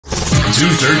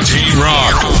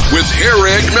213Rock with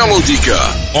Harrag Melodica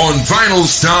on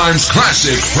Vinylestimes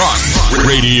Classic Rock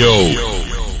Radio.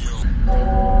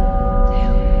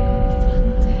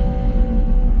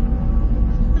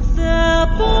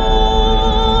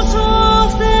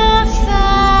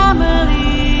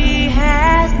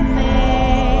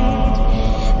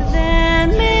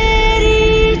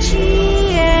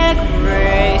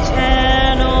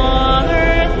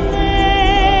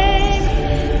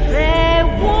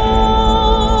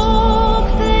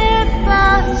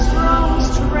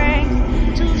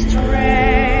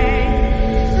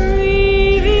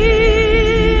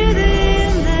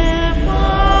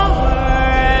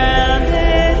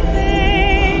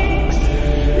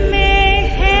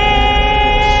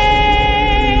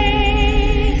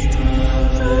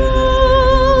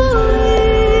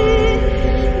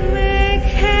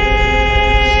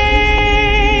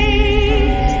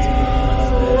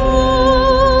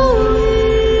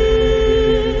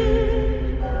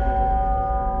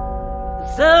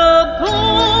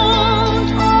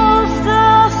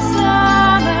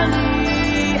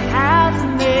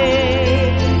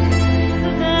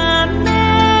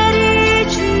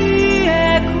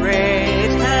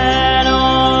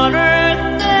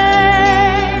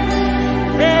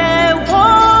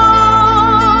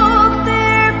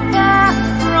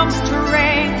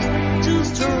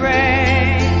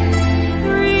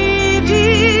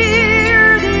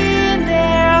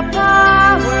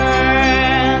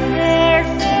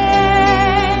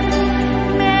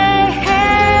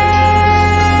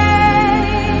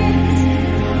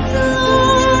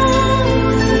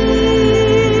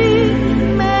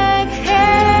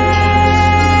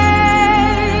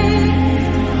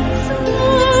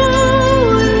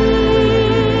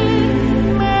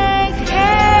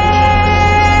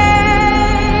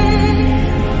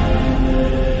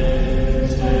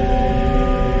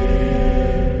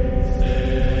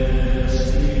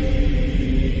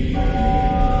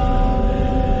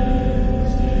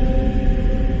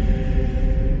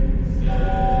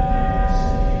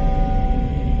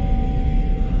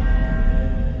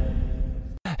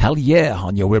 Hell yeah,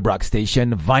 on your web rock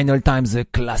station, Vinylestimes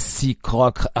Classic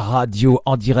Rock Radio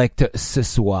en direct ce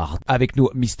soir. Avec nous,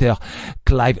 Mr.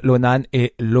 Clive Nolan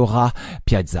et Laura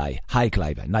Piazzai. Hi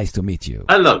Clive, nice to meet you.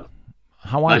 Hello.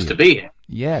 How are you? Nice to be here.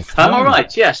 Yes. I'm all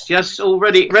right. Yes, all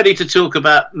ready to talk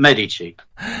about Medici.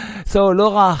 So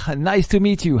Laura, nice to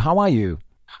meet you. How are you?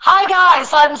 Hi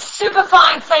guys, I'm super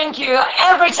fine, thank you.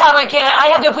 Every time I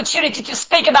have the opportunity to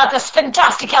speak about this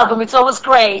fantastic album, it's always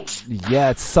great.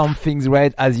 Yeah, something's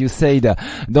red, as you said.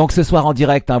 Donc ce soir en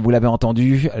direct, vous l'avez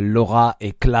entendu, Laura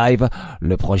et Clive,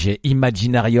 le projet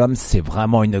Imaginaerium, c'est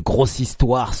vraiment une grosse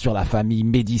histoire sur la famille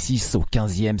Medici au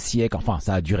 15e siècle. Enfin,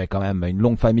 ça a duré quand même, une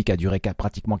longue famille qui a duré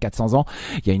pratiquement 400 ans.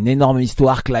 Il y a une énorme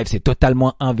histoire, Clive s'est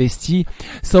totalement investi.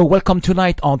 So welcome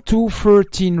tonight on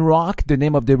 213Rock. The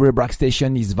name of the web rock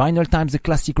station is Vinylestimes, the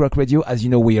classic rock radio. As you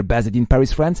know, we are based in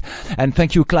Paris, France. And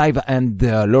thank you, Clive and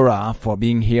Laura, for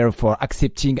being here, for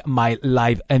accepting my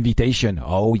live invitation.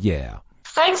 Oh, yeah.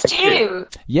 Thanks to you.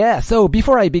 Yeah, so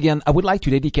before I begin, I would like to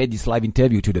dedicate this live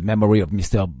interview to the memory of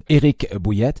Mr. Eric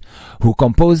Bouillette, who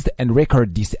composed and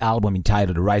recorded this album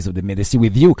entitled The Rise of the Medici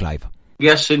with you, Clive.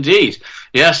 Yes, indeed.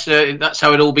 Yes, that's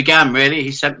how it all began, really.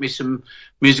 He sent me some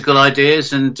musical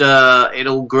ideas and it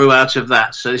all grew out of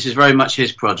that. So this is very much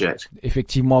his project.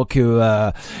 Effectivement que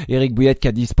Eric Bouillette qui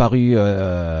a disparu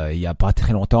il y a pas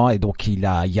très longtemps et donc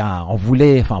on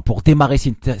voulait, enfin pour démarrer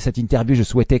cette interview, je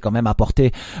souhaitais quand même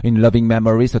apporter une loving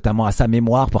memories, notamment à sa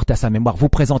mémoire, porter à sa mémoire, vous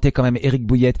présenter quand même Eric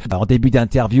Bouillette en début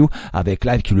d'interview avec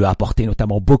Clive qui lui a apporté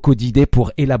notamment beaucoup d'idées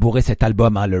pour élaborer cet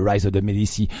album, le Rise of the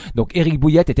Medici. Donc Eric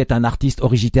Bouillette était un artiste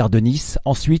originaire de Nice.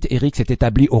 Ensuite, Eric s'est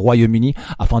établi au Royaume-Uni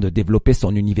afin de développer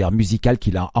son univers musical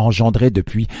qu'il a engendré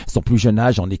depuis son plus jeune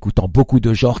âge en écoutant beaucoup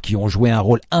de genres qui ont joué un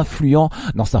rôle influent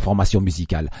dans sa formation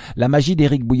musicale. La magie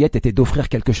d'Eric Bouillette était d'offrir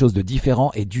quelque chose de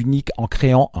différent et d'unique en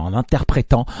créant, en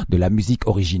interprétant de la musique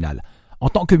originale. En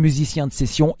tant que musicien de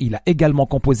session, il a également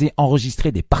composé,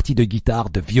 enregistré des parties de guitare,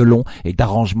 de violon et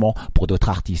d'arrangement pour d'autres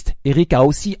artistes. Eric a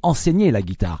aussi enseigné la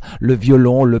guitare, le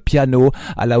violon, le piano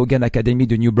à la Hogan Academy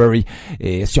de Newbury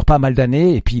et sur pas mal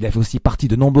d'années. Et puis il a fait aussi partie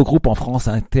de nombreux groupes en France,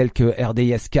 tels que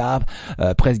RDSK,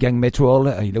 Press Gang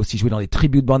Metal. Il a aussi joué dans des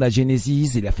tribute bands à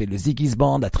Genesis. Il a fait le Ziggy's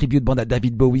Band, un tribute band à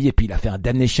David Bowie. Et puis il a fait un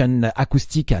Damnation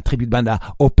acoustique, un tribute band à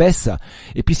Opeth.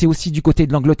 Et puis c'est aussi du côté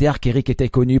de l'Angleterre qu'Eric était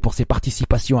connu pour ses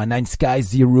participations à Nine Sky,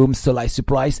 The Room, Soul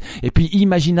Surprise, et puis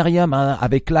Imaginaerium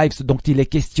avec Clive dont il est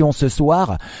question ce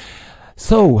soir.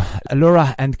 So,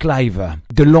 Laura and Clive,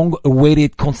 the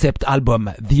long-awaited concept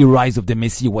album, The Rise of the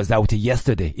Medici, was out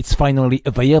yesterday. It's finally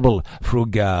available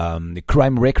through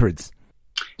Crime Records.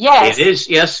 Yes. It is,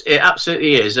 yes, it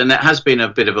absolutely is. And it has been a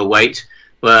bit of a wait.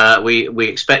 We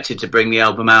expected to bring the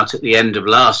album out at the end of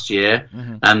last year,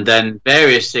 and then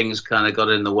various things kind of got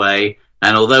in the way.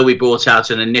 And although we brought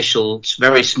out an initial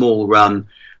very small run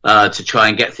to try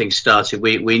and get things started,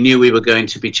 we knew we were going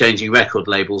to be changing record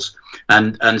labels,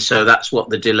 and so that's what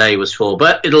the delay was for.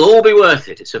 But it'll all be worth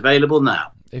it. It's available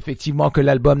now. Effectivement, que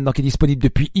l'album donc est disponible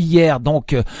depuis hier,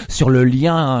 donc sur le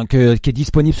lien qui est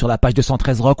disponible sur la page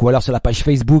 213 Rock ou alors sur la page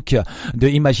Facebook de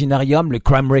Imaginaerium, le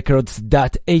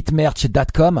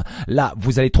crimerecords.8merch.com. Là,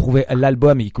 vous allez trouver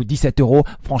l'album, il coûte 17 €.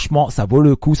 Franchement, ça vaut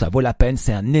le coup, ça vaut la peine.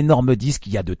 C'est un énorme disque,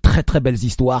 il y a de très très belles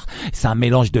histoires. C'est un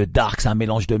mélange de dark, c'est un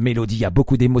mélange de mélodie, il y a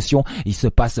beaucoup d'émotions, il se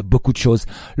passe beaucoup de choses.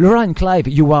 Laura and Clive,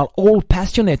 you are all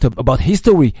passionate about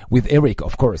history with Eric,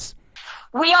 of course.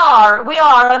 We are,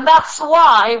 and that's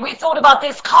why we thought about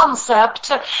this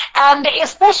concept, and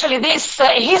especially this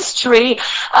history,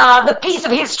 the piece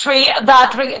of history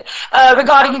that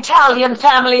regarding Italian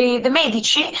family, the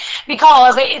Medici,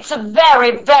 because it's a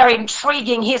very, very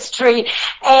intriguing history,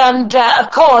 and of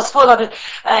course full of,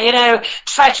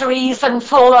 treacheries and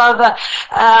full of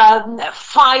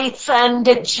fights and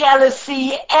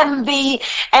jealousy, envy,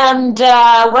 and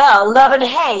love and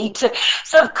hate.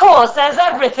 So of course there's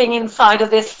everything inside of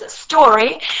this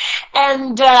story,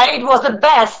 and it was the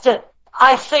best,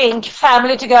 I think,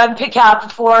 family to go and pick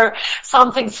up for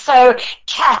something so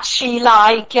catchy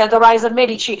like The Rise of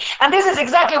Medici. And this is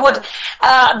exactly what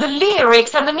the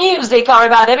lyrics and the music are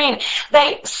about. I mean,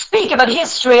 they speak about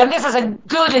history, and this is a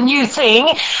good and new thing,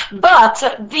 but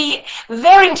the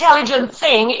very intelligent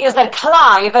thing is that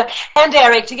Clive and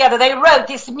Eric together, they wrote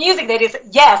this music that is,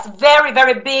 yes, very,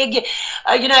 very big,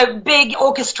 big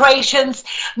orchestrations,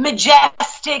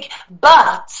 majestic,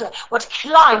 but what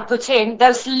Clive put in,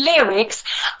 those lyrics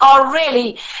are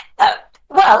really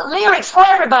lyrics for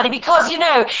everybody, because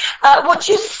what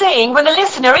you sing, when the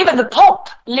listener, even the pop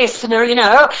listener,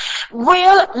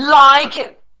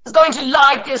 is going to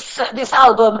like this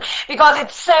album because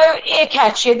it's so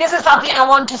catchy. This is something I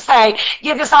want to say.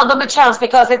 Give this album a chance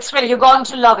because it's really, you're going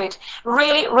to love it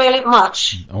really, really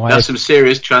much. That's some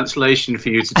serious translation for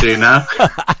you to do now.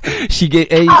 She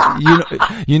gave,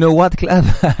 you know what, Clive?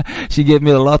 She gave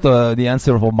me a lot of the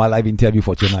answer for my live interview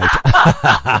for tonight.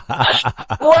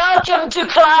 Welcome to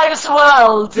Clive's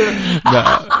world.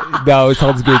 No, it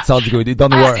sounds good.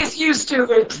 Don't worry. He's used to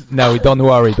it. No, don't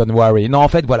worry. Non, en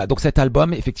fait, voilà. Donc cet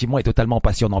album, effectivement, est totalement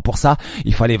passionnant. Pour ça,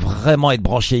 il fallait vraiment être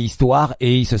branché histoire,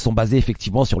 et ils se sont basés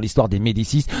effectivement sur l'histoire des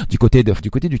Médicis du côté du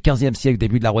 15e siècle,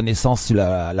 début de la Renaissance,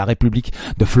 la République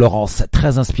de Florence.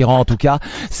 Très inspirant en tout cas.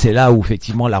 C'est là où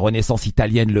effectivement la Renaissance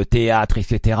italienne, le théâtre,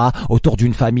 etc. autour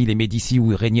d'une famille, les Médicis,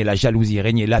 où régnait la jalousie,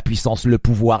 régnait la puissance, le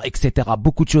pouvoir, etc.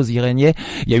 Beaucoup de choses y régnaient.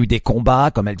 Il y a eu des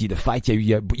combats, comme elle dit, de fight. Il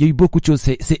y a eu beaucoup de choses.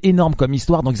 C'est énorme comme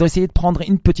histoire. Donc ils ont essayé de prendre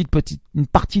une partie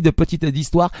de petite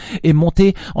d'histoire et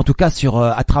monter, en tout cas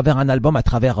à travers un album, à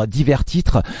travers divers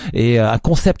titres, et un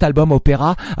concept album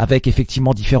opéra avec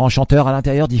effectivement différents chanteurs à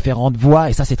l'intérieur, différentes voix,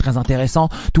 et ça c'est très intéressant.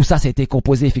 Tout ça a été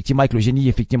composé effectivement avec le génie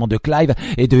effectivement de Clive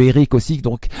et de Eric aussi,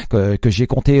 donc que j'ai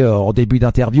compté en début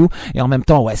d'interview. Et en même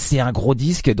temps, c'est un gros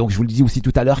disque, donc je vous le dis aussi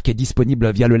tout à l'heure, qui est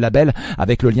disponible via le label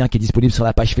avec le lien qui est disponible sur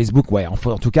la page Facebook.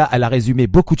 En tout cas, elle a résumé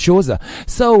beaucoup de choses.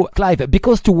 So Clive,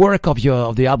 because to work of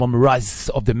the album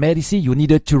Rise of the Medici, you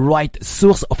needed to write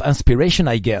source of inspiration,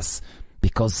 I guess.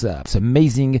 Because it's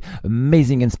amazing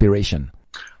inspiration.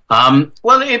 I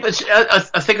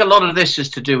think a lot of this is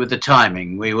to do with the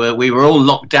timing. We were all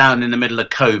locked down in the middle of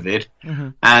COVID,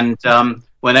 and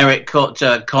when Eric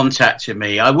contacted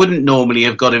me, I wouldn't normally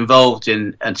have got involved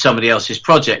in somebody else's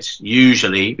projects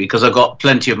usually, because I've got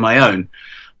plenty of my own.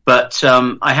 But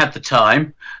I had the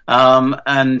time,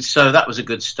 and so that was a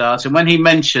good start. And when he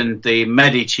mentioned the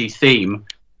Medici theme,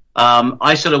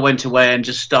 I sort of went away and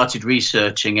just started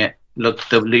researching it. Looked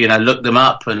them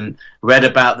up and read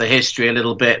about the history a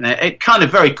little bit, and it kind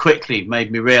of very quickly made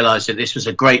me realize that this was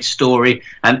a great story,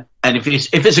 and if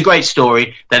it's a great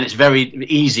story, then it's very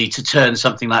easy to turn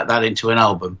something like that into an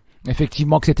album.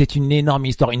 Effectivement que c'était une énorme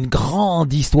histoire, une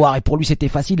grande histoire, et pour lui c'était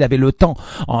facile, il avait le temps,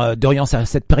 durant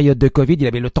cette période de Covid, il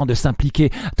avait le temps de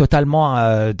s'impliquer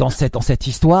totalement dans cette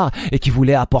histoire, et qui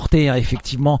voulait apporter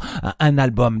effectivement un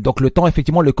album. Donc le temps,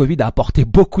 effectivement, le Covid a apporté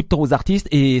beaucoup de temps aux artistes,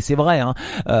 et c'est vrai,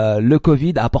 le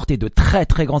Covid a apporté de très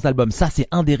très grands albums. Ça c'est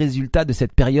un des résultats de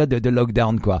cette période de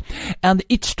lockdown, quoi. And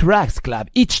each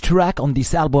track on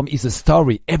this album is a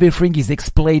story. Everything is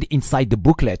explained inside the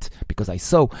booklet, because I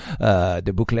saw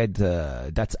the booklet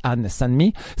that Anne sent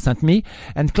me.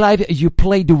 And Clive, you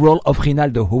played the role of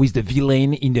Rinaldo, who is the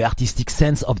villain in the artistic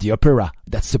sense of the opera.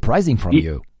 That's surprising from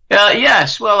you.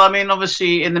 Yes, well, I mean,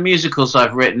 obviously, in the musicals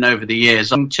I've written over the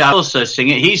years, I'm also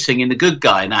singing. He's singing the good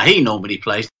guy. Now, he normally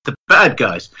plays the bad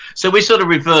guys. So we sort of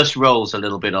reversed roles a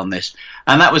little bit on this.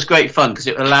 And that was great fun because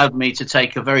it allowed me to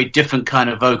take a very different kind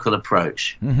of vocal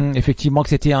approach. Effectivement, que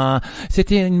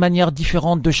c'était une manière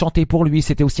différente de chanter pour lui.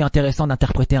 C'était aussi intéressant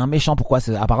d'interpréter un méchant. Pourquoi?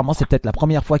 Apparemment, c'est peut-être la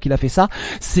première fois qu'il a fait ça.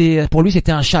 Pour lui,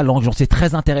 c'était un challenge. Donc, c'est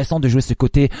très intéressant de jouer ce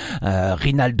côté,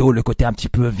 Rinaldo, le côté un petit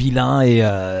peu vilain et,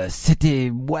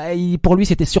 pour lui,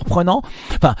 c'était surprenant.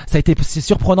 Enfin, c'est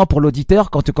surprenant pour l'auditeur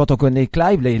quand on connaît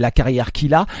Clive et la carrière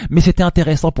qu'il a, mais c'était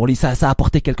intéressant pour lui. Ça a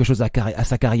apporté quelque chose à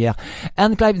sa carrière.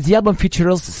 And Clive, the album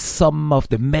features some of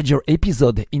the major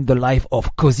episodes in the life of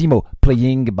Cosimo,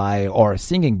 playing by or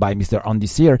singing by Mr. Andy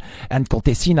Sear, and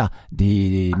Contessina,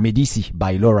 the Medici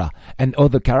by Laura, and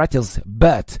other characters.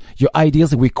 But your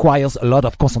ideas requires a lot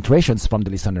of concentrations from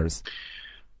the listeners.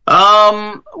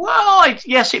 Well,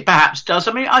 yes, it perhaps does.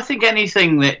 I mean, I think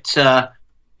anything that,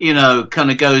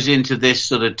 kind of goes into this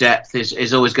sort of depth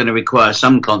is always going to require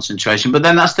some concentration. But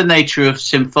then that's the nature of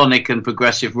symphonic and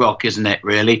progressive rock, isn't it,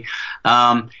 really?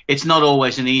 It's not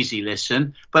always an easy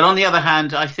listen. But on the other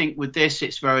hand, I think with this,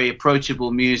 it's very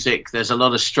approachable music. There's a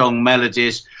lot of strong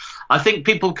melodies. I think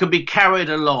people can be carried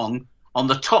along on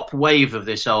the top wave of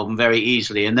this album very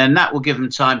easily. And then that will give them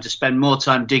time to spend more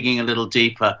time digging a little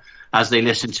deeper as they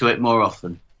listen to it more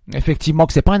often. Effectivement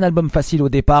que c'est pas un album facile au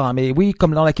départ, hein, mais oui,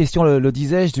 comme dans la question le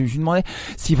disait, je lui demandais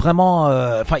si vraiment,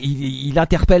 il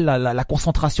interpelle la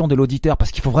concentration de l'auditeur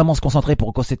parce qu'il faut vraiment se concentrer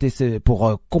pour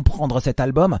comprendre cet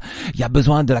album. Il y a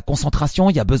besoin de la concentration,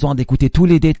 il y a besoin d'écouter tous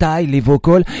les détails, les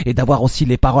vocals et d'avoir aussi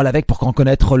les paroles avec pour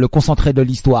connaître le concentré de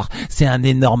l'histoire. C'est un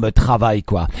énorme travail,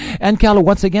 quoi. And Carl,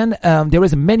 once again, there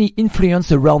is many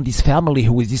influence around this family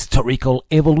who is historical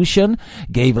evolution,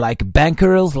 gave like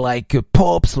bankers, like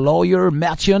popes, lawyer,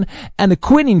 merchant, and a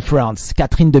queen in France,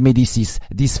 Catherine de Medici.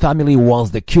 This family was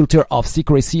the culture of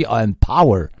secrecy and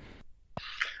power.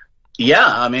 Yeah,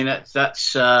 I mean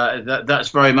that's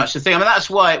very much the thing. I mean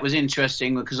that's why it was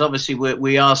interesting because obviously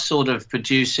we are sort of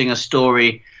producing a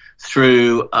story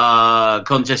through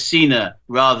Contessina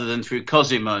rather than through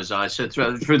Cosimo's eyes, so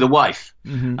through the wife.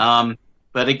 Mm-hmm.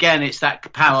 But again, it's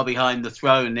that power behind the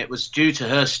throne. It was due to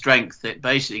her strength that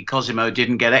basically Cosimo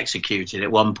didn't get executed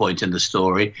at one point in the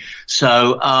story.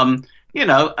 So,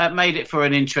 it made it for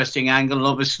an interesting angle.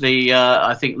 Obviously,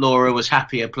 I think Laura was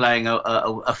happier playing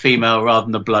a female rather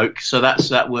than a bloke. So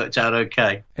that worked out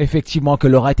okay. Effectivement, que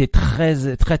Laura était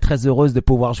très, très, très heureuse de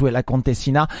pouvoir jouer la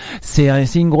Contessina. C'est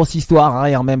une grosse histoire, hein,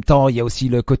 et en même temps, il y a aussi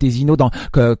le côté Zino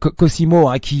Cosimo,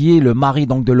 hein, qui est le mari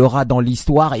donc de Laura dans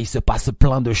l'histoire, et il se passe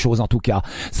plein de choses en tout cas.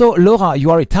 So, Laura, you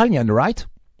are Italian, right?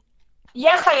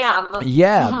 Yes, I am.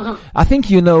 Yeah. I think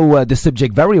you know the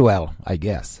subject very well, I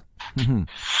guess. Mm-hmm.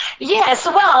 Yes,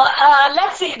 well,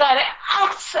 let's see that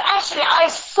actually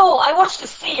I watched the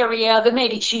series, the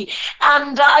Medici,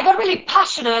 and I got really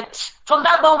passionate from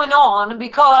that moment on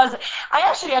because I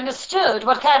actually understood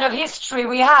what kind of history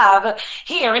we have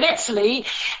here in Italy,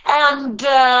 and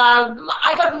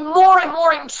I got more and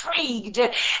more intrigued,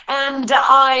 and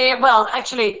I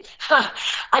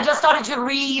just started to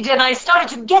read and I started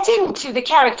to get into the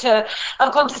character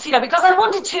of Contessina because I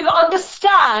wanted to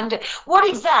understand what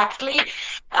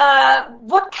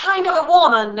kind of a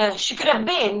woman she could have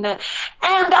been, and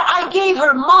I gave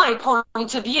her my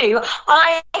point of view.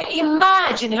 I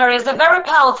imagine her as a very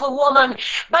powerful woman,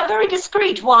 but very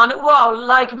discreet one. Well,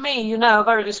 like me,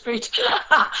 very discreet.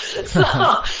 So,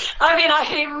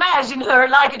 I imagine her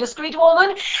like a discreet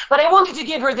woman, but I wanted to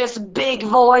give her this big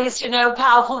voice,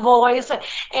 powerful voice,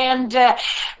 and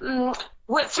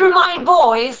through my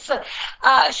voice,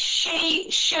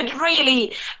 she should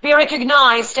really be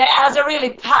recognized as a real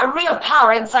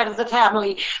power inside of the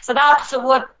family. So that's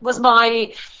what was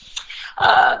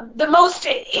the most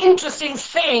interesting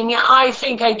thing I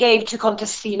think I gave to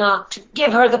Contessina, to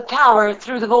give her the power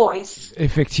through the voice.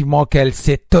 Effectivement, qu'elle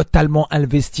s'est totalement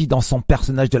investie dans son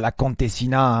personnage de la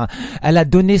Contessina, hein. Elle a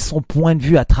donné son point de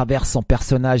vue à travers son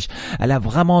personnage. Elle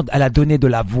a donné de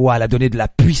la voix, elle a donné de la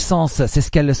puissance. C'est ce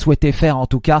qu'elle souhaitait faire, en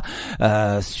tout cas,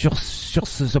 sur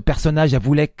ce personnage. Elle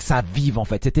voulait que ça vive, en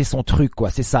fait. C'était son truc, quoi.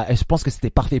 C'est ça. Et je pense que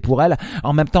c'était parfait pour elle.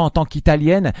 En même temps, en tant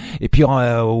qu'italienne. Et puis,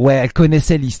 elle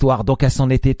connaissait l'histoire. Donc, elle s'en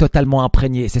était totalement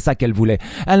imprégnée. C'est ça qu'elle voulait.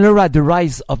 And Laura, the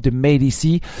rise of the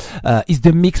Medici is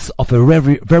the mix of a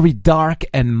very, very dark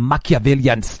and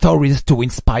Machiavellian stories to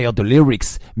inspire the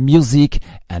lyrics, music,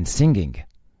 and singing.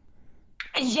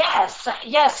 Yes,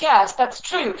 that's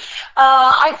true.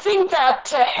 I think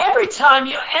that every time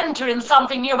you enter in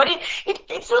something new, but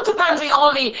it's not depending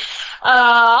only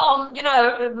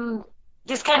on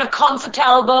this kind of concept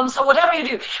albums or whatever you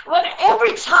do. But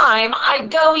every time I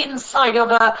go inside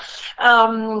of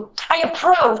I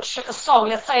approach a song,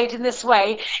 let's say it in this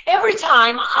way, every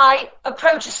time I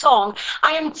approach a song,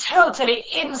 I am totally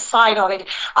inside of it.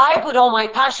 I put all my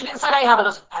passion inside. I have a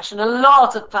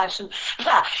lot of passion.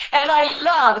 And I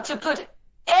love to put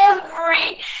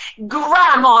every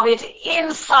gram of it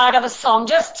inside of a song,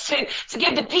 just to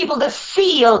give the people the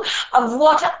feel of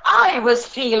what I was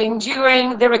feeling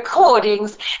during the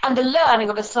recordings and the learning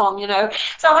of a song, you know.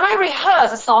 So when I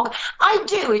rehearse a song, I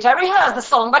do it. I rehearse the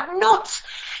song, but not,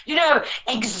 you know,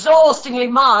 exhaustingly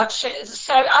much.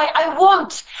 So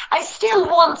I still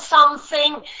want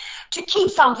something, to keep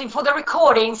something for the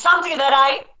recording, something that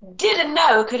I didn't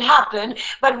know could happen,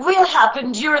 but will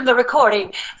happen during the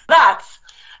recording. That's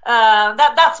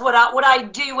what I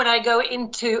do when I go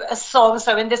into a song.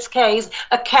 So in this case,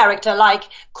 a character like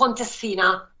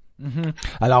Contessina.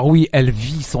 Alors oui, elle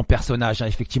vit son personnage, hein,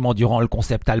 effectivement, durant le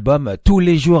concept album. Tous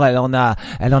les jours, elle en a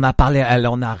parlé, elle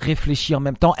en a réfléchi en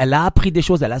même temps. Elle a appris des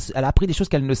choses, elle a appris des choses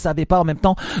qu'elle ne savait pas en même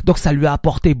temps. Donc ça lui a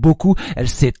apporté beaucoup. Elle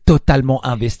s'est totalement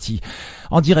investie.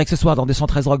 En direct ce soir dans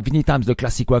 213Rock Vinylestimes de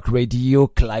Classic Rock Radio,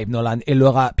 Clive Nolan et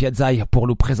Laura Piazzai pour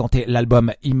nous présenter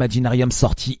l'album Imaginaerium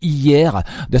sorti hier.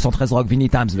 213Rock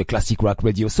Vinylestimes, le Classic Rock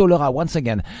Radio. So Laura, once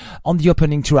again, on the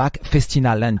opening track,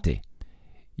 Festina Lente.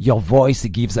 Your voice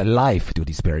gives a life to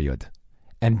this period.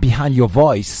 And behind your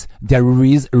voice, there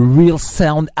is real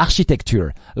sound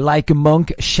architecture, like a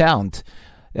monk chant.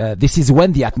 This is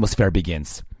when the atmosphere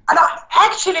begins.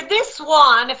 Actually, this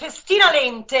one, Festina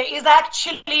Lente, is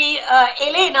actually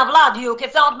Elena Vladiuk.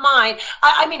 It's not mine.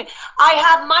 I mean, I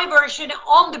have my version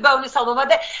on the bonus album,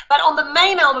 but on the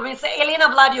main album it's Elena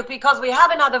Vladiuk, because we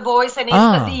have another voice, and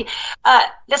it's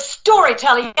the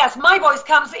storytelling. Yes, my voice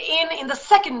comes in the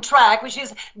second track, which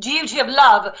is Duty of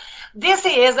Love. This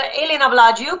is Elena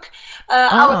Vladiuk,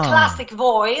 our classic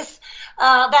voice.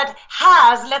 That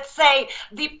has, let's say,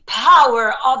 the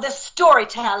power of the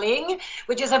storytelling,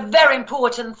 which is a very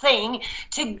important thing,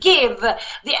 to give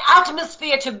the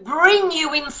atmosphere, to bring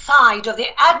you inside of the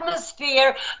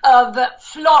atmosphere of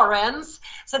Florence.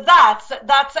 So that's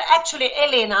actually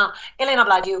Elena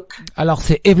Vladiuk. Alors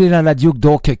c'est Elena Vladiuk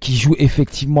donc qui joue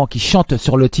effectivement, qui chante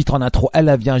sur le titre en intro.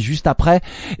 Elle vient juste après,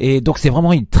 et donc c'est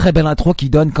vraiment une très belle intro qui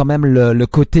donne quand même le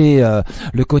côté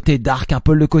dark, un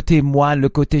peu le côté moine, le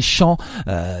côté chant,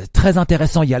 très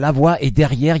intéressant. Il y a la voix et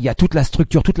derrière il y a toute la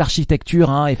structure, toute l'architecture,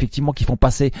 hein, effectivement qui font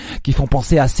penser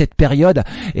à cette période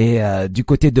et du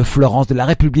côté de Florence, de la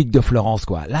République de Florence,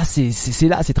 quoi. Là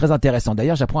c'est très intéressant.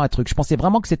 D'ailleurs j'apprends un truc. Je pensais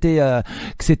vraiment que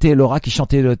c'était Laura qui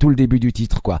chantait tout le début du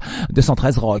titre, quoi.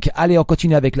 213 Rock. Allez, on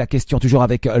continue avec la question, toujours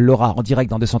avec Laura, en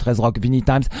direct dans 213 Rock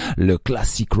Vinylestimes, le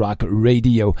Classic Rock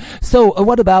Radio. So,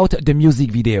 what about the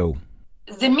music video?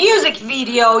 The music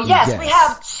video, yes, we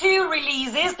have two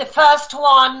releases. The first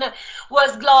one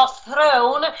was Glass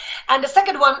Throne, and the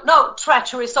second one,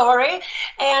 Treachery, sorry.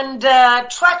 And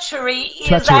Treachery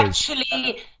is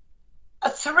actually a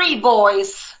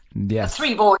three-voice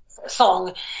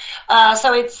song.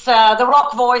 So it's the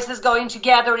rock voices going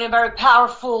together in a very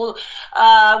powerful.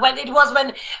 When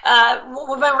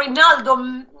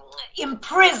Rinaldo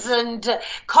imprisoned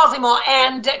Cosimo,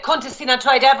 and Contessina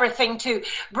tried everything to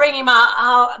bring him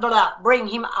out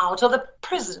of the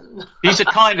prison. These are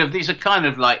kind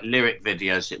of like lyric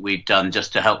videos that we've done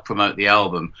just to help promote the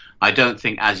album. I don't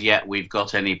think as yet we've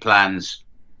got any plans,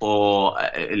 or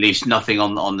at least nothing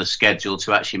on the schedule,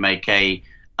 to actually make a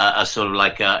sort of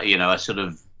like a sort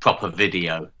of proper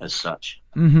video as such.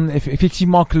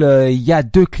 Effectivement, il y a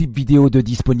deux clips vidéo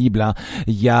disponibles, hein.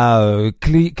 Il y a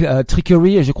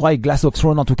Treachery, je crois, et Glass of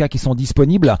Throne en tout cas, qui sont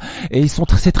disponibles, et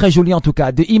c'est très joli en tout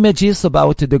cas. The images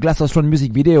about the Glass of Throne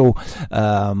music video,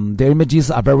 the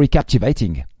images are very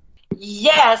captivating.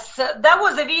 Yes, that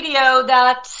was a video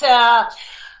that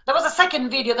was a second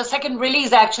video, the second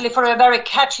release actually, for a very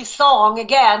catchy song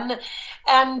again.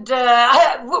 And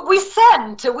we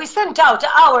sent out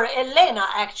our Elena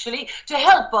actually to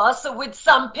help us with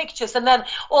some pictures, and then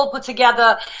all put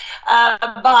together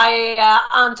by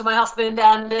Ant, my husband,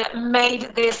 and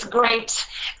made this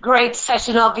great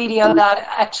session of video that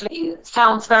actually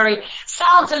sounds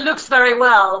and looks very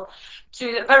well,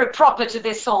 very proper to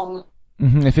this song.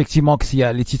 Effectivement,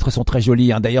 les titres sont très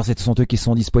jolis, hein. D'ailleurs, ce sont eux qui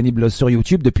sont disponibles sur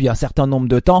YouTube depuis un certain nombre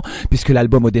de temps, puisque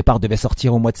l'album au départ devait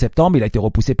sortir au mois de septembre. Il a été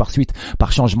repoussé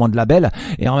par changement de label.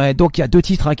 Et donc, il y a deux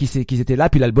titres, hein, qui étaient là,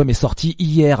 puis l'album est sorti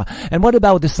hier. And what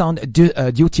about the sound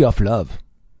Duty of Love?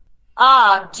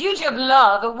 Duty of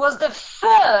Love was the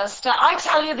first, I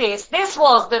tell you this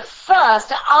was the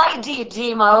first ID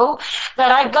demo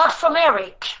that I got from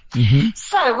Eric. Mm-hmm.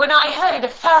 So when I heard it the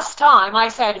first time, I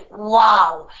said,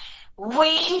 wow,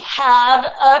 we have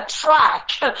a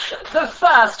track, the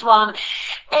first one.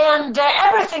 And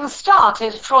everything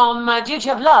started from Duty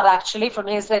of Love, actually, from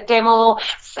his demo.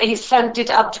 He sent it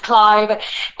up to Clive,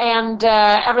 and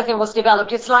everything was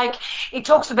developed. It's like, it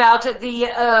talks about the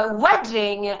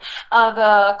wedding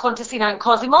of Contessina and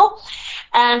Cosimo.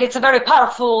 And it's a very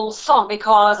powerful song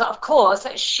because, of course,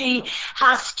 she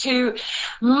has to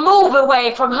move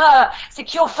away from her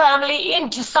secure family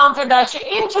into something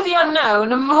into the unknown,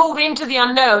 move into the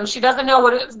unknown. She doesn't know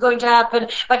what is going to happen,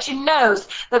 but she knows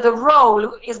that the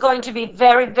role is going to be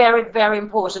very, very, very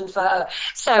important for her.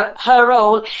 So her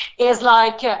role is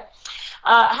like,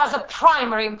 has a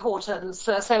primary importance.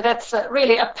 So that's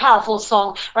really a powerful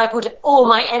song where I put all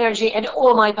my energy and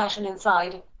all my passion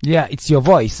inside. Yeah, it's your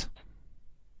voice.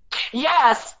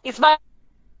 Yes, it's my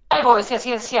voice.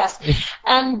 Yes.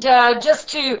 And just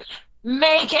to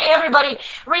make everybody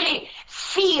really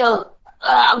feel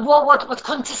what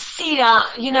Contessina,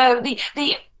 you know,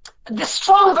 the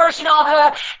strong version of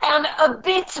her, and a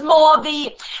bit more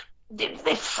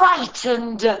the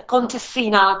frightened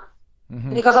Contessina.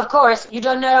 Mm-hmm. Because of course you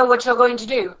don't know what you're going to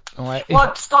do. Ouais.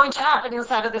 What's going to happen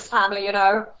inside of this family, you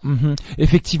know? Mm-hmm.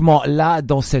 Effectivement, là,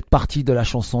 dans cette partie de la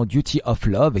chanson Duty of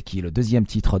Love, qui est le deuxième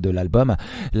titre de l'album,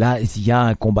 là, il y a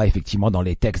un combat effectivement dans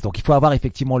les textes. Donc, il faut avoir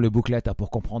effectivement le booklet pour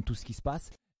comprendre tout ce qui se passe.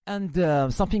 And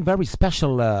something very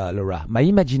special, Laura. My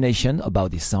imagination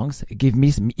about these songs give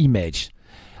me some image.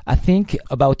 I think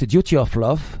about the Duty of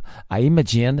Love. I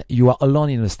imagine you are alone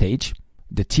in a stage.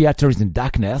 The theater is in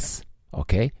darkness.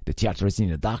 Okay, the theater is in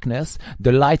the darkness.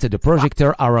 The lights of the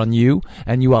projector are on you,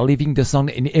 and you are living the song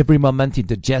in every moment in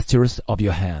the gestures of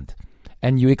your hand.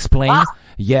 And you explain,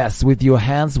 yes, with your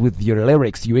hands, with your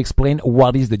lyrics, you explain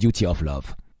what is the duty of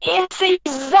love. It's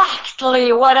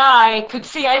exactly what I could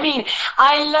see. I mean,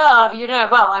 I love, you know,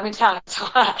 well, I'm Italian, so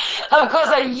of course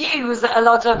I use a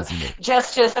lot of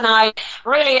gestures, and I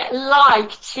really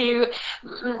like to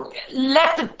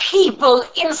let the people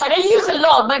inside. I use a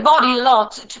lot, my body a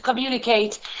lot, to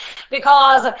communicate,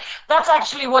 because that's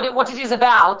actually what it is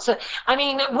about. I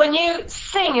mean, when you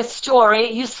sing a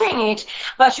story, you sing it,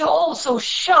 but you also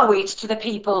show it to the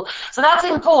people. So that's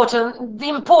important, the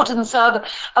importance of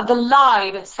the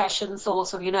live sessions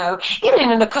also, you know, even in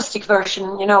an acoustic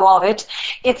version, you know, of it.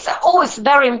 It's always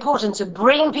very important to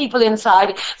bring people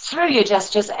inside through your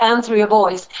gestures and through your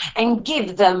voice and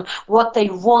give them what they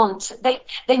want.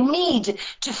 They need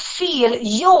to feel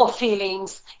your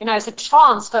feelings, you know, so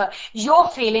transfer your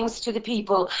feelings to the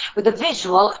people with the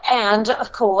visual and,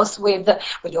 of course, with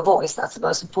your voice. That's the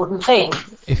most important thing.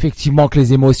 Effectivement que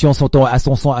les émotions sont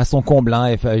à son comble,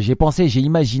 hein. J'ai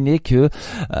imaginé que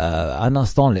un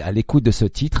instant à l'écoute de ce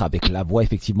titre avec la voix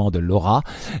effectivement de Laura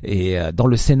et dans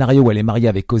le scénario où elle est mariée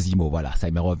avec Cosimo, voilà, ça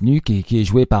m'est revenu, qui est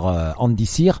joué par Andy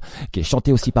Cyr, qui est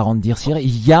chanté aussi par Andy Cyr.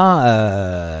 Il y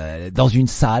a dans une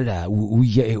salle où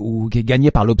qui est gagnée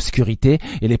par l'obscurité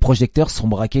et les projecteurs sont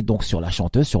braqués donc sur la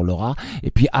chanteuse, sur Laura, et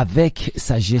puis avec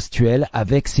sa gestuelle,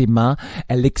 avec ses mains,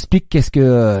 elle explique qu'est-ce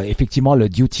que effectivement le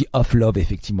duty of love,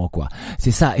 effectivement, quoi.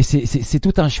 C'est ça, et c'est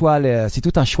tout un choix,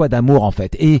 d'amour en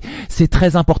fait, et c'est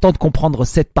très important de comprendre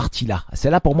cette partie-là.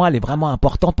 Celle-là pour moi elle est vraiment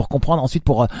importante pour comprendre ensuite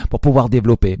pour pouvoir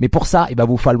développer. Mais pour ça, il va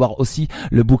vous falloir aussi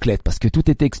le booklet, parce que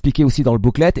tout était expliqué aussi dans le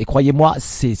booklet, et croyez-moi,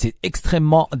 c'est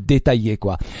extrêmement détaillé,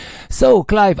 quoi. So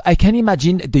Clive, I can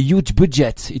imagine the huge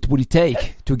budget it will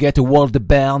take to get a world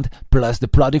band plus the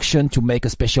production to make a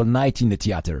special night in the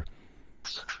theater.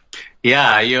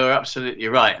 Yeah, you're absolutely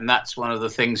right. And that's one of the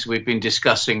things we've been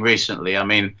discussing recently. I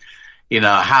mean, you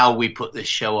know, how we put this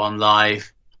show on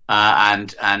live,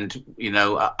 and you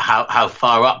know, how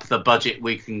far up the budget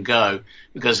we can go.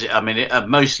 Because, I mean,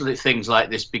 most of the things like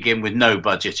this begin with no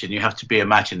budget and you have to be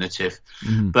imaginative.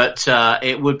 Mm-hmm. But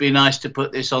it would be nice to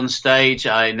put this on stage.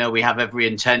 I know we have every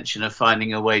intention of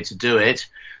finding a way to do it.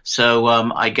 So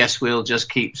I guess we'll just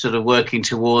keep sort of working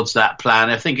towards that plan.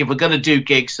 I think if we're going to do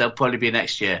gigs, they'll probably be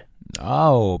next year.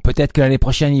 Oh, peut-être que l'année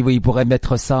prochaine, il pourrait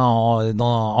mettre ça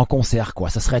en concert, quoi.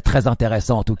 Ça serait très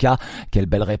intéressant, en tout cas. Quelle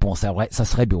belle réponse. Ça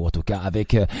serait beau, en tout cas,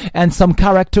 avec, and some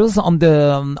characters on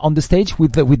the stage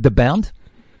with the band.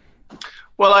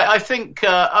 Well, I think,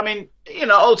 I mean, you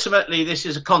know, ultimately this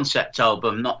is a concept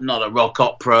album, not a rock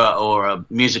opera or a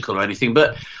musical or anything,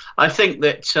 but I think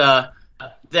that,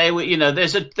 they were, you know,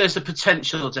 there's a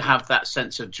potential to have that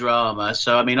sense of drama.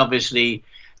 So, I mean, obviously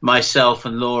myself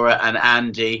and Laura and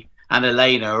Andy and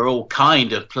Elena are all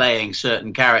kind of playing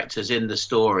certain characters in the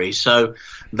story. So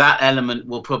that element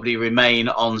will probably remain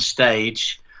on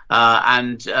stage.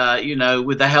 You know,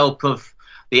 with the help of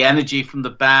the energy from the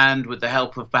band, with the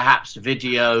help of perhaps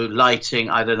video, lighting,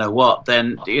 I don't know what,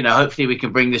 then, you know, hopefully we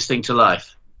can bring this thing to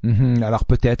life. Alors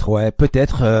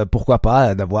peut-être, pourquoi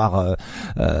pas d'avoir.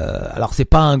 Alors c'est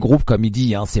pas un groupe comme il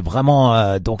dit, hein, c'est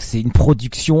vraiment donc c'est une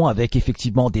production avec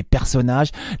effectivement des personnages,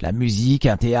 la musique,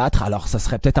 un théâtre. Alors ça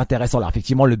serait peut-être intéressant. Alors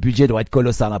effectivement le budget doit être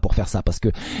colossal, hein, pour faire ça parce que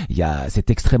c'est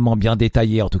extrêmement bien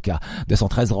détaillé en tout cas.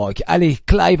 213 Rock. Allez,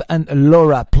 Clive and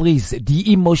Laura, please. The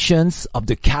emotions of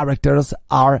the characters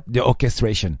are the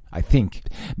orchestration, I think,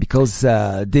 because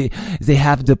they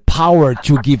have the power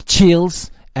to give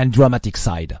chills and dramatic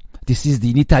side. This is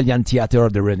the Italian theater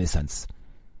of the Renaissance.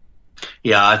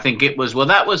 Yeah, I think it was. Well,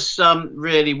 that was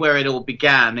really where it all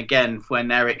began. Again,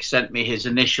 when Eric sent me his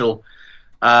initial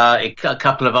a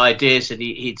couple of ideas that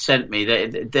he'd sent me,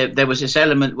 there was this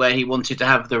element where he wanted to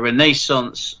have the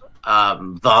Renaissance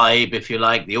vibe, if you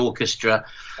like, the orchestra,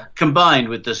 combined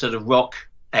with the sort of rock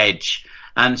edge.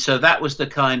 And so that was the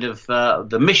kind of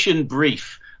the mission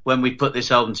brief when we put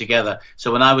this album together.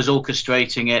 So when I was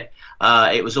orchestrating it,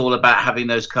 it was all about having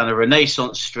those kind of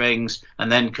Renaissance strings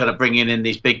and then kind of bringing in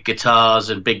these big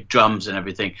guitars and big drums and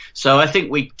everything. So I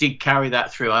think we did carry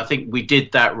that through. I think we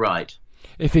did that right.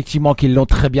 Effectivement qu'ils l'ont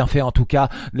très bien fait en tout cas,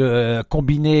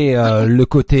 combiner le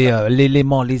côté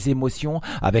l'élément, les émotions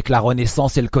avec la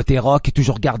Renaissance et le côté rock et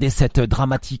toujours garder cette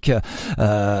dramatique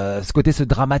ce côté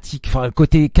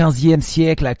 15e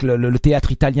siècle avec le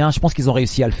théâtre italien. Je pense qu'ils ont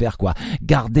réussi à le faire quoi.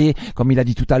 Garder, comme il a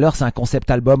dit tout à l'heure, c'est un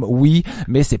concept album, oui,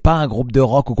 mais c'est pas un groupe de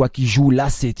rock ou quoi qui joue là,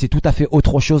 c'est tout à fait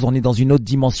autre chose. On est dans une autre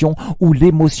dimension où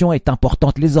l'émotion est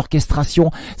importante, les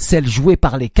orchestrations, celles jouées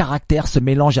par les caractères se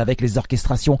mélangent avec les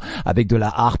orchestrations, avec de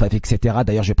la harpe, etc.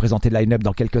 D'ailleurs, je vais présenter le line-up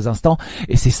dans quelques instants.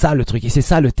 Et c'est ça le truc. Et c'est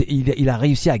ça il a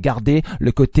réussi à garder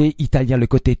le côté italien, le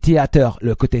côté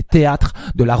théâtre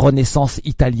de la Renaissance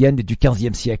italienne du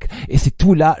 15e siècle. Et c'est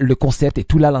tout là le concept et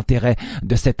tout là l'intérêt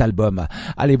de cet album.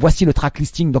 Allez, voici le track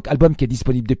listing. Donc, album qui est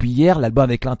disponible depuis hier. L'album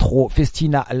avec l'intro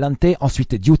Festina, Lente.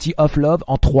 Ensuite, Duty of Love.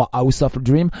 En 3, House of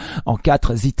Dream. En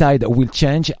 4, The Tide Will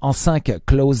Change. En 5,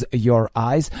 Close Your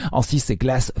Eyes. En 6,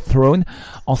 Glass Throne.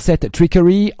 En 7,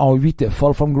 Treachery. En 8,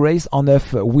 Fall from Grace. En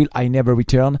 9, Will I Never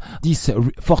Return. 10,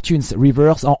 Fortune's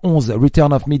Reverse. En 11,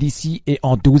 Return of Medici. Et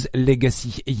en 12,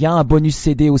 Legacy. Il y a un bonus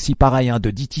CD aussi pareil, hein,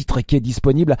 de 10 titres qui est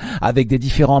disponible avec des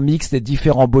différents mix, des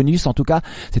différents bonus. En tout cas,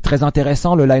 c'est très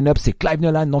intéressant. Le line-up, c'est Clive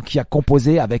Nolan donc qui a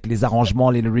composé avec les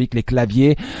arrangements, les lyrics, les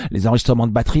claviers, les enregistrements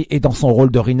de batterie et dans son rôle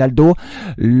de Rinaldo.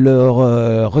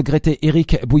 Le regretté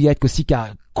Eric Bouillette aussi qui a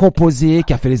composé,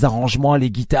 qui a fait les arrangements, les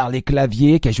guitares, les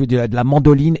claviers, qui a joué de la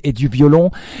mandoline et du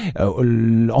violon.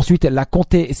 Ensuite, la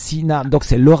Contessina, donc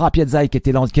c'est Laura Piazzai qui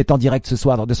est en direct ce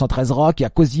soir dans 213 Rock. Il y a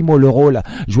Cosimo, le rôle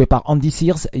joué par Andy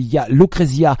Sears. Il y a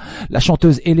Lucrezia, la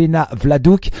chanteuse Elena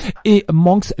Vladouk, et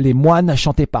Monks, les moines,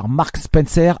 chantés par Mark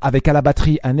Spencer, avec à la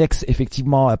batterie un ex,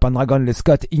 effectivement, Pendragon, le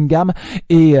Scott Ingham,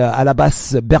 et à la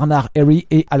basse Bernard Herry,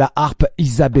 et à la harpe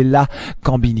Isabella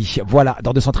Cambini. Voilà,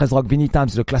 dans 213 Rock,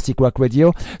 Vinylestimes, le Classic Rock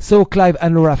Radio. So, Clive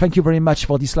and Laura, thank you very much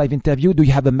for this live interview. Do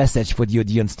you have a message for the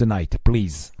audience tonight,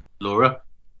 please? Laura?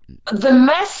 The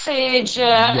message,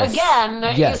 Yes. again,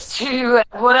 is to,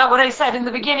 what I said in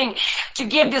the beginning, to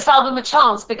give this album a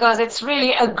chance, because it's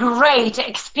really a great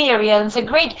experience, a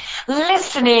great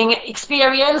listening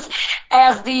experience,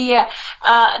 as the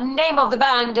name of the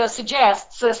band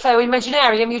suggests. So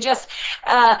Imaginaerium, you just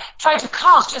try to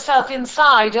cast yourself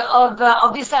inside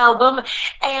of this album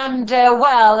and,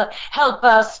 help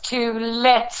us to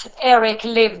let Eric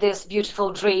live this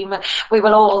beautiful dream. We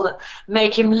will all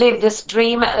make him live this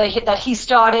dream that he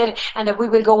started, and that we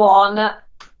will go on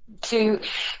to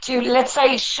let's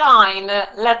say shine.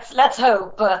 Let's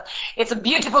hope. It's a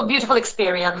beautiful, beautiful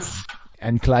experience.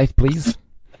 And Clive, please.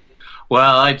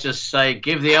 Well, I just say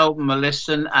give the album a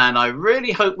listen, and I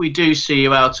really hope we do see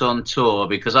you out on tour,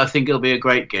 because I think it'll be a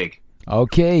great gig.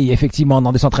 Ok, effectivement,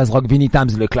 dans 213 Rock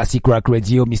Vinylestimes, le Classic Rock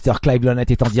Radio, Mr Clive Nolan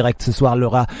est en direct ce soir,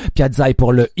 Laura Piazzai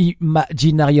pour le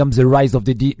Imaginaerium, The Rise of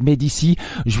the Medici.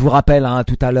 Je vous rappelle,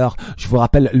 tout à l'heure,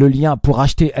 le lien pour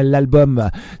acheter l'album.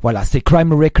 Voilà, c'est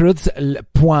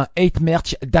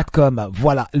crimerecords.8merch.com.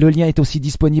 Voilà, le lien est aussi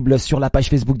disponible sur la page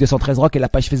Facebook 213 Rock et la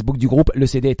page Facebook du groupe. Le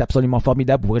CD est absolument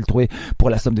formidable, vous pourrez le trouver pour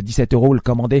la somme de 17 €, le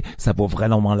commander, ça vaut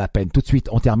vraiment la peine. Tout de suite,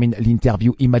 on termine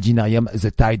l'interview Imaginaerium,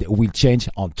 The Tide Will Change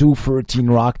en 213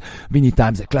 Rock,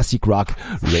 Vinylestimes, Classic Rock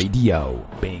Radio.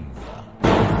 Bing.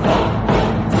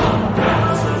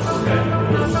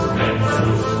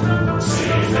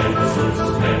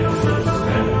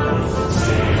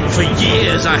 For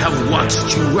years I have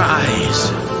watched you rise.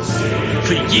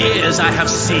 For years I have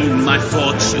seen my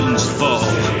fortunes fall.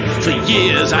 For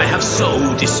years I have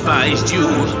so despised you,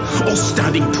 all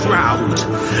standing proud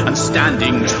and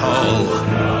standing tall.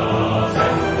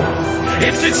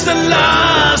 If it's the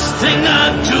last thing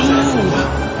I do,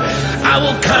 I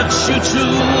will cut you to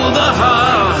the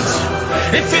heart.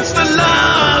 If it's the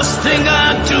last thing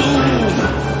I do,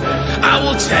 I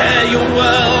will tear your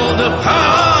world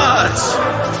apart.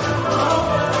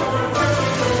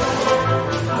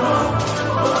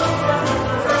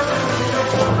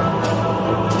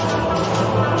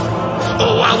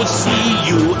 Oh, I would see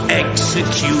you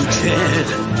executed,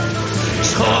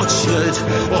 tortured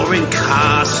or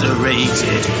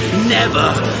incarcerated, never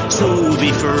to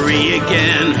be free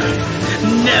again,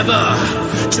 never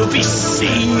to be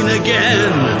seen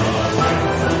again.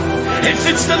 If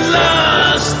it's the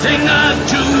last thing I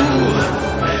do,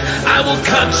 I will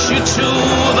cut you to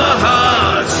the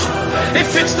heart.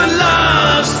 If it's the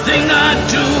last thing I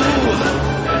do,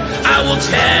 I will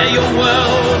tear your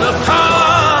world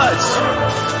apart.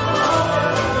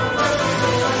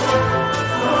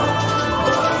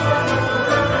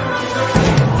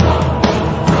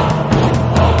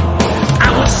 I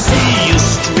would see you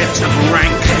stripped of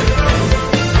rank.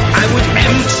 I would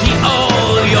empty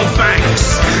all your banks,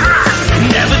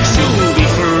 never to be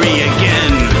free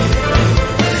again,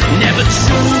 never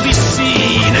to be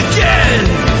seen again.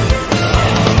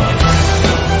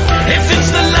 If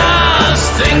it's the last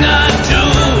thing I do,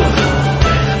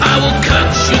 I will cut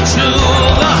you to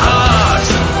the heart.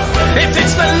 If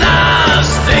it's the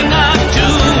last thing I do,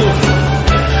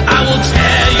 I will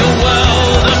tear your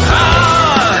world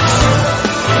apart.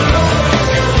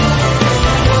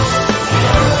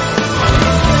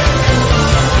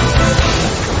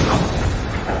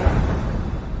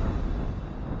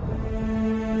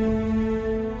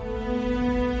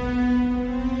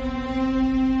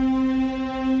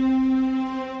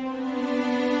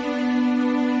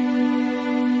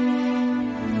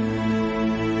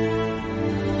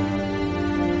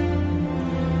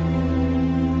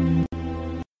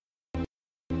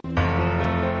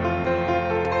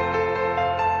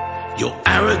 Your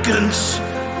arrogance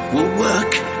will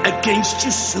work against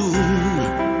you soon.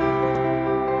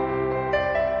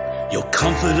 Your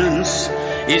confidence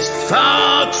is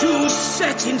far too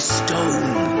set in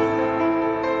stone.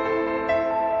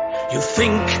 You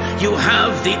think you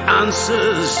have the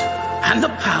answers and the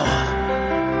power,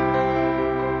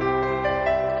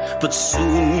 but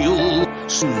soon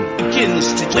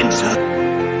begins to winter.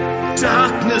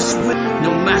 Darkness will,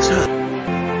 no matter,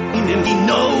 we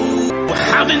know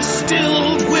have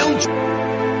instilled will,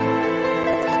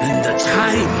 and the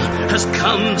time has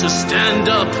come to stand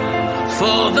up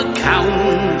for the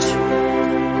count.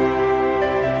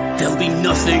 There'll be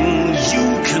nothing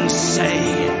you can say,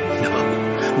 no,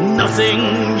 nothing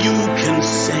you can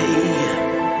say,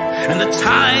 and the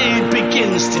tide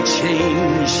begins to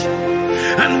change,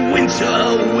 and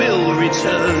winter will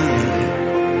return.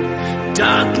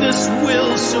 Darkness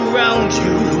will surround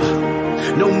you,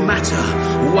 no matter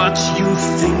what you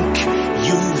think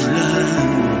you've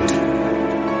learned.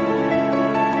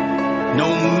 No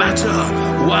matter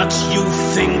what you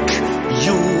think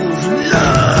you've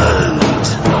learned.